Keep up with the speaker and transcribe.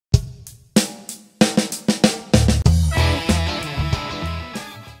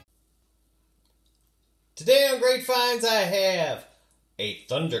great finds I have a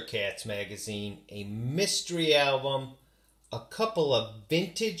Thundercats magazine, a mystery album, a couple of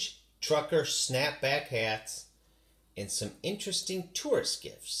vintage trucker snapback hats, and some interesting tourist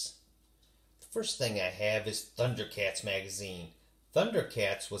gifts. The first thing I have is Thundercats magazine.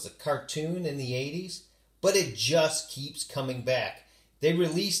 Thundercats was a cartoon in the 80s, but it just keeps coming back. They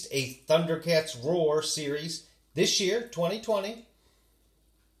released a Thundercats Roar series this year, 2020.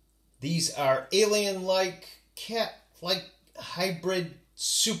 These are alien-like, cat-like hybrid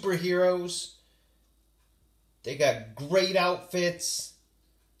superheroes. They got great outfits.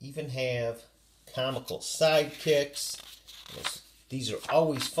 Even have comical sidekicks. These are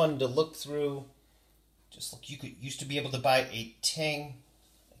always fun to look through. Just like used to be able to buy a Tang.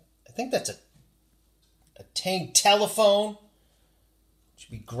 I think that's a Tang telephone. Which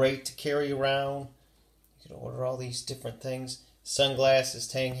would be great to carry around. You can order all these different things. Sunglasses,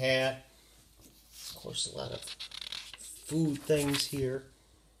 Tang hat. Of course, a lot of food things here.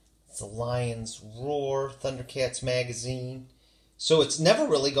 It's the Lions Roar Thundercats magazine. So it's never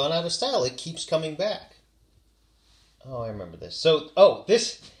really gone out of style. It keeps coming back. Oh, I remember this. So,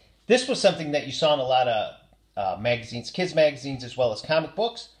 this was something that you saw in a lot of magazines, kids magazines as well as comic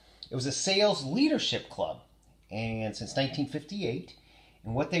books. It was a sales leadership club, and since 1958.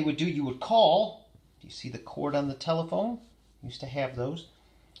 And what they would do, you would call. Do you see the cord on the telephone? Used to have those.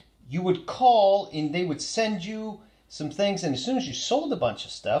 You would call, and they would send you some things, and as soon as you sold a bunch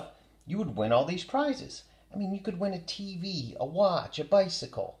of stuff, you would win all these prizes. I mean, you could win a TV, a watch, a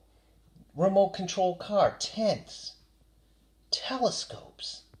bicycle, remote control car, tents,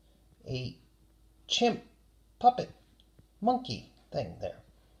 telescopes, a chimp, puppet, monkey thing there.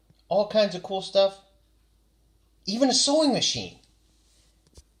 All kinds of cool stuff. Even a sewing machine.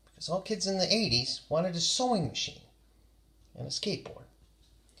 Because all kids in the 80s wanted a sewing machine and a skateboard.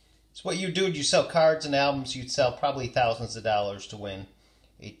 So what you do is you sell cards and albums. You'd sell probably thousands of dollars to win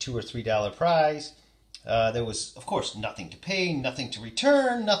a $2 or $3 prize. There was, of course, nothing to pay, nothing to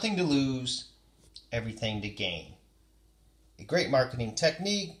return, nothing to lose, everything to gain. A great marketing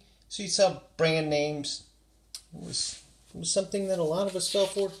technique. So you sell brand names. It was something that a lot of us fell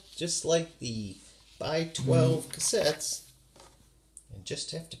for, just like the buy 12 cassettes and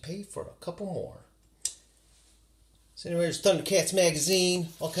just have to pay for a couple more. So anyway, there's Thundercats magazine.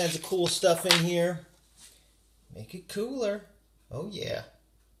 All kinds of cool stuff in here. Make it cooler. Oh yeah.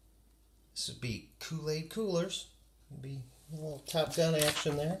 This would be Kool-Aid coolers. Would be a little Top Gun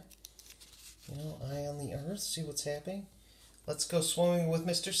action there. You know, eye on the earth. See what's happening. Let's go swimming with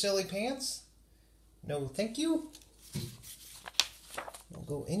Mr. Silly Pants. No, thank you. Don't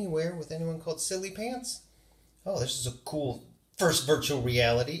go anywhere with anyone called Silly Pants. Oh, this is a cool first virtual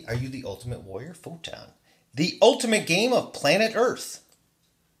reality. Are you the ultimate warrior? Photon. The ultimate game of planet Earth.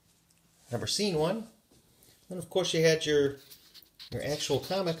 Never seen one. And of course you had your actual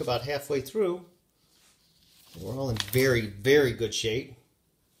comic about halfway through. We're all in very, very good shape.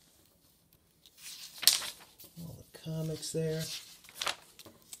 All the comics there.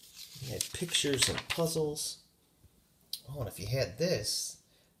 You had pictures and puzzles. Oh, and if you had this,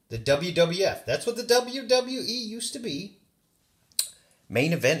 the WWF. That's what the WWE used to be.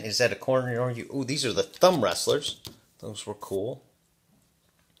 Main event is at a corner near you. Oh, these are the thumb wrestlers. Those were cool.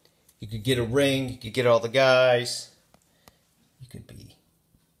 You could get a ring. You could get all the guys. You could be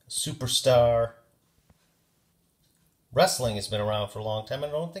a superstar. Wrestling has been around for a long time,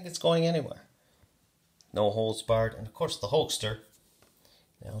 and I don't think it's going anywhere. No holds barred. And, of course, the Hulkster.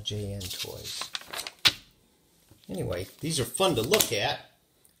 LJN toys. Anyway, these are fun to look at.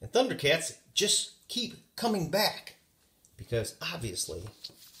 And Thundercats just keep coming back. Because, obviously,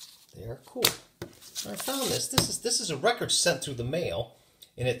 they are cool. I found this. This is a record sent through the mail.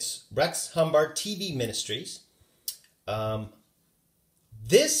 And it's Rex Humbard TV Ministries.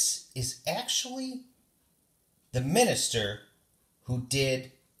 This is actually the minister who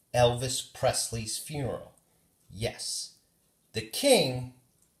did Elvis Presley's funeral. Yes. The king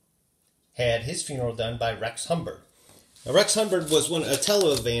had his funeral done by Rex Humbard. Now, Rex Humbard was a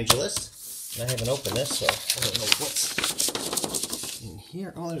televangelist. I haven't opened this, so I don't know what's in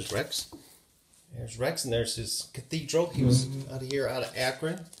here. Oh, there's Rex. There's Rex, and there's his cathedral. He was out of here, out of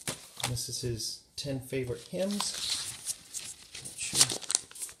Akron. And this is his 10 favorite hymns.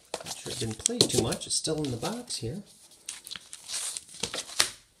 Not sure it didn't play too much. It's still in the box here.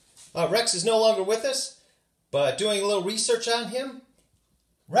 Rex is no longer with us, but doing a little research on him.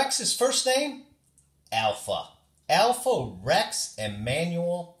 Rex's first name, Alpha. Alpha Rex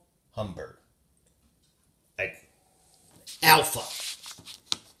Emmanuel Humbard. Alpha.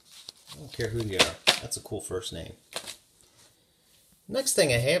 I don't care who you are. That's a cool first name. Next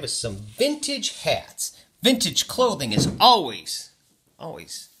thing I have is some vintage hats. Vintage clothing is always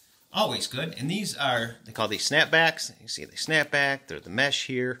good. And these are, they call these snapbacks. You see they snap back. They're the mesh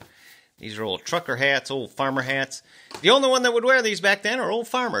here. These are old trucker hats, old farmer hats. The only one that would wear these back then are old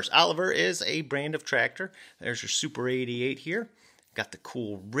farmers. Oliver is a brand of tractor. There's your Super 88 here. Got the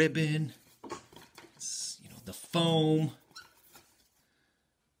cool ribbon. It's, you know, the foam.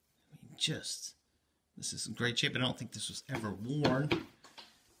 I mean, just, this is in great shape. I don't think this was ever worn,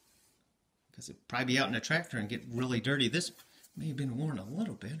 because it'd probably be out in a tractor and get really dirty. This may have been worn a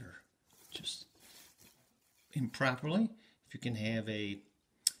little bit or just improperly. If you can have a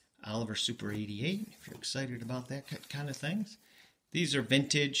Oliver Super 88, if you're excited about that kind of things. These are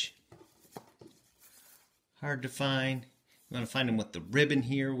vintage, hard to find. You want to find them with the ribbon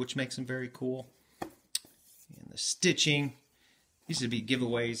here, which makes them very cool. And the stitching. These would be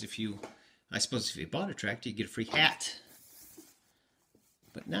giveaways if you, I suppose if you bought a tractor, you get a free hat.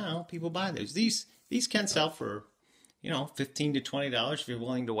 But now people buy those. These can sell for, you know, $15 to $20 if you're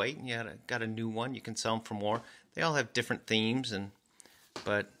willing to wait and you got a new one. You can sell them for more. They all have different themes,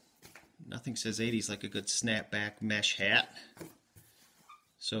 but nothing says 80s like a good snapback mesh hat.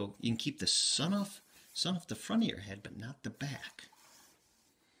 So you can keep the sun off the front of your head, but not the back.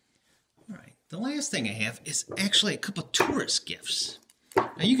 All right, the last thing I have is actually a couple tourist gifts.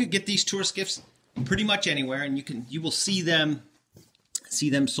 Now you could get these tourist gifts pretty much anywhere, and you will see them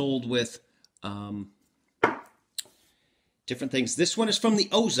sold with different things. This one is from the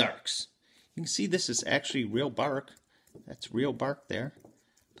Ozarks. You can see this is actually real bark. That's real bark there.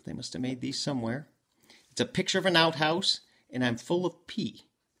 But they must have made these somewhere. It's a picture of an outhouse, and I'm full of pee.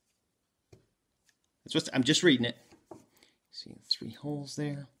 That's what I'm just reading it. See 3 holes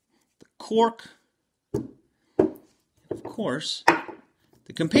there. The cork. And of course,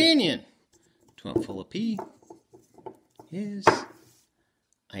 the companion to I'm full of pee is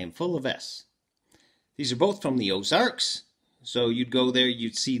I am full of S. These are both from the Ozarks. So you'd go there,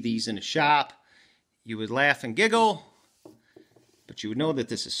 you'd see these in a shop. You would laugh and giggle. But you would know that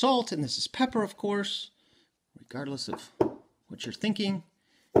this is salt and this is pepper, of course. Regardless of what you're thinking.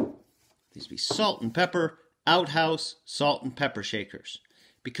 These would be salt and pepper, outhouse, salt and pepper shakers.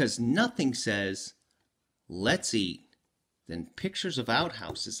 Because nothing says, let's eat, than pictures of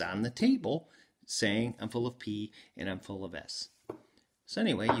outhouses on the table saying, I'm full of P and I'm full of S. So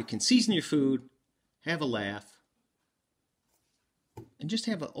anyway, you can season your food, have a laugh, and just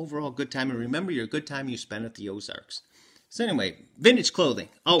have an overall good time. And remember your good time you spent at the Ozarks. So anyway, vintage clothing,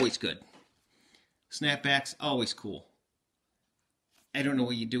 always good. Snapbacks, always cool. I don't know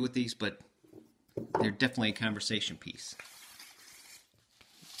what you do with these, but they're definitely a conversation piece.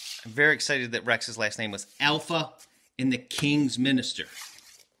 I'm very excited that Rex's last name was Alpha and the King's Minister.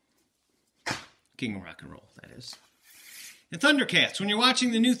 King of rock and roll, that is. And Thundercats. When you're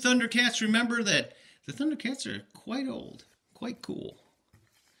watching the new Thundercats, remember that the Thundercats are quite old, quite cool.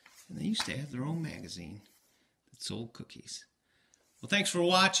 And they used to have their own magazine that sold cookies. Well, thanks for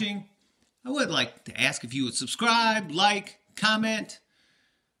watching. I would like to ask if you would subscribe, like, comment,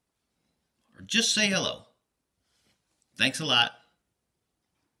 or just say hello. Thanks a lot.